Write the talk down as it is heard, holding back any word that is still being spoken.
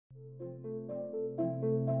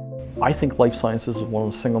I think life sciences is one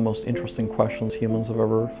of the single most interesting questions humans have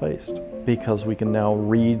ever faced, because we can now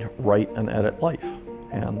read, write, and edit life,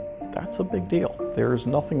 and that's a big deal. There's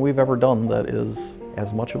nothing we've ever done that is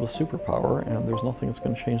as much of a superpower, and there's nothing that's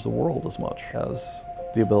going to change the world as much as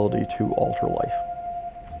the ability to alter life.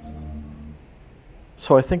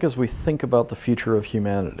 So I think as we think about the future of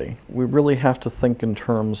humanity, we really have to think in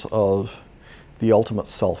terms of the ultimate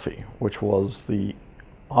selfie, which was the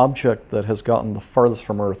object that has gotten the farthest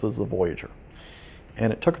from Earth is the Voyager.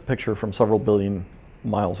 And it took a picture from several billion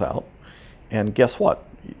miles out, and guess what?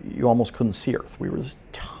 You almost couldn't see Earth. We were this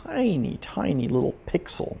tiny, tiny little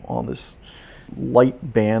pixel on this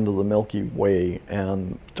light band of the Milky Way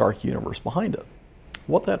and dark universe behind it.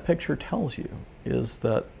 What that picture tells you is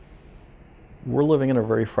that we're living in a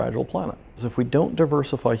very fragile planet. If we don't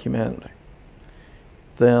diversify humanity,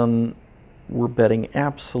 then we're betting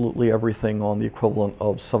absolutely everything on the equivalent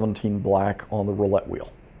of 17 black on the roulette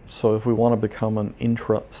wheel. So if we want to become an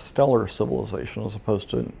intrastellar civilization as opposed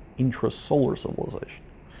to an intrasolar civilization,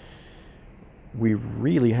 we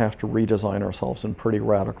really have to redesign ourselves in pretty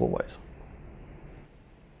radical ways.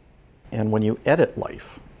 And when you edit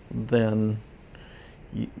life, then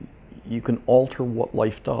you can alter what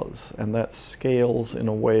life does, and that scales in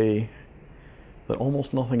a way that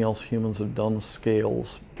almost nothing else humans have done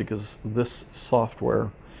scales, because this software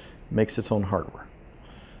makes its own hardware.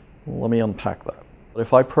 Well, let me unpack that.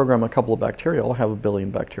 If I program a couple of bacteria, I'll have 1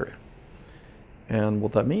 billion bacteria. And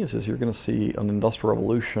what that means is you're going to see an industrial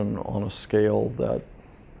revolution on a scale that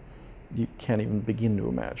you can't even begin to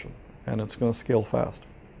imagine. And it's going to scale fast.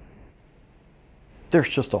 There's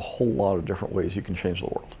just a whole lot of different ways you can change the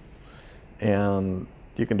world. And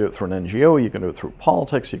you can do it through an NGO, you can do it through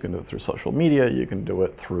politics, you can do it through social media, you can do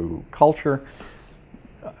it through culture.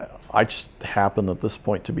 I just happen at this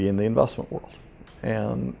point to be in the investment world.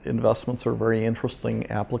 And investments are a very interesting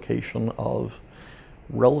application of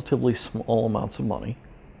relatively small amounts of money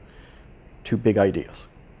to big ideas.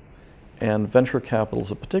 And venture capital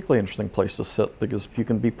is a particularly interesting place to sit, because if you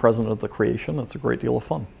can be present at the creation, it's a great deal of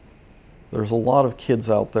fun. There's a lot of kids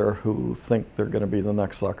out there who think they're going to be the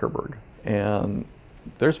next Zuckerberg, and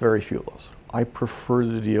there's very few of those. I prefer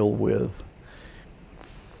to deal with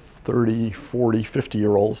 30, 40,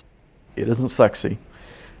 50-year-olds. It isn't sexy,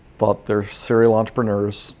 but they're serial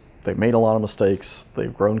entrepreneurs. They've made a lot of mistakes.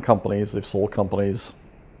 They've grown companies. They've sold companies.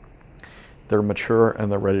 They're mature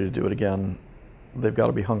and they're ready to do it again. They've got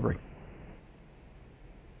to be hungry.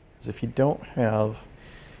 If you don't have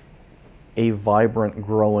a vibrant,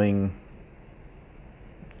 growing,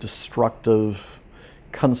 destructive,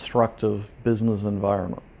 constructive business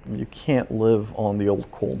environment, you can't live on the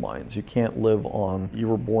old coal mines. You can't live on, you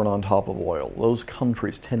were born on top of oil. Those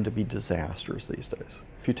countries tend to be disasters these days.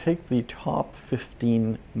 If you take the top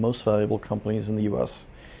 15 most valuable companies in the US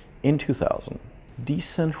in 2000,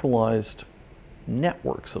 decentralized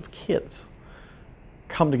networks of kids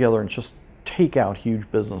come together and just take out huge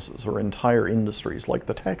businesses or entire industries, like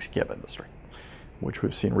the taxi cab industry, which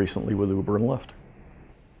we've seen recently with Uber and Lyft.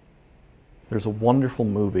 There's a wonderful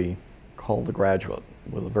movie called The Graduate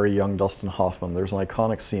with a very young Dustin Hoffman. There's an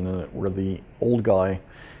iconic scene in it where the old guy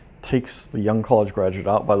takes the young college graduate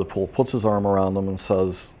out by the pool, puts his arm around them and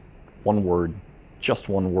says one word, just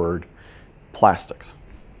one word, plastics.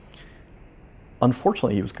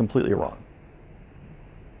 Unfortunately, he was completely wrong,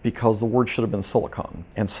 because the word should have been silicon,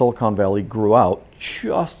 and Silicon Valley grew out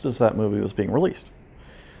just as that movie was being released.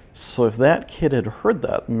 So if that kid had heard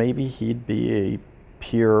that, maybe he'd be a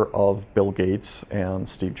peer of Bill Gates and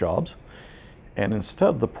Steve Jobs, and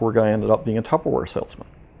instead the poor guy ended up being a Tupperware salesman.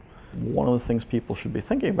 One of the things people should be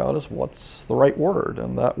thinking about is what's the right word,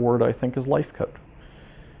 and that word, I think, is life code.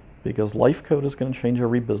 Because life code is going to change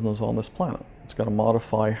every business on this planet. It's going to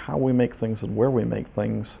modify how we make things and where we make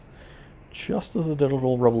things, just as the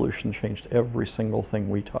digital revolution changed every single thing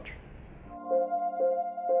we touch.